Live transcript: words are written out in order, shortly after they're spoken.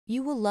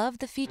You will love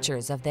the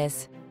features of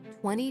this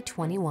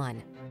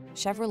 2021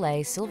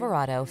 Chevrolet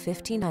Silverado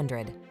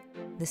 1500.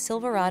 The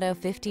Silverado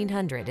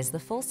 1500 is the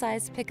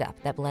full-size pickup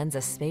that blends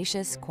a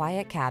spacious,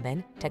 quiet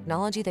cabin,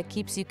 technology that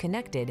keeps you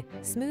connected,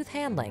 smooth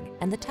handling,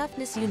 and the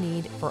toughness you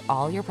need for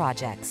all your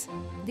projects.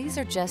 These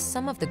are just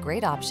some of the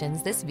great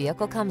options this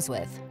vehicle comes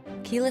with: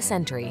 keyless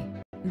entry,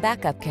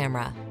 backup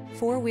camera,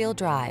 four-wheel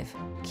drive,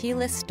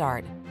 keyless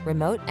start,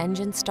 remote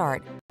engine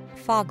start,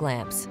 fog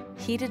lamps,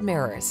 heated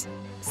mirrors,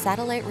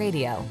 satellite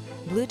radio,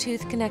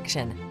 Bluetooth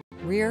connection,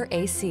 rear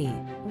AC.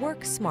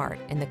 Work smart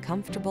in the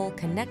comfortable,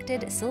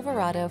 connected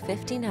Silverado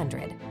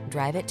 1500.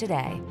 Drive it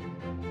today.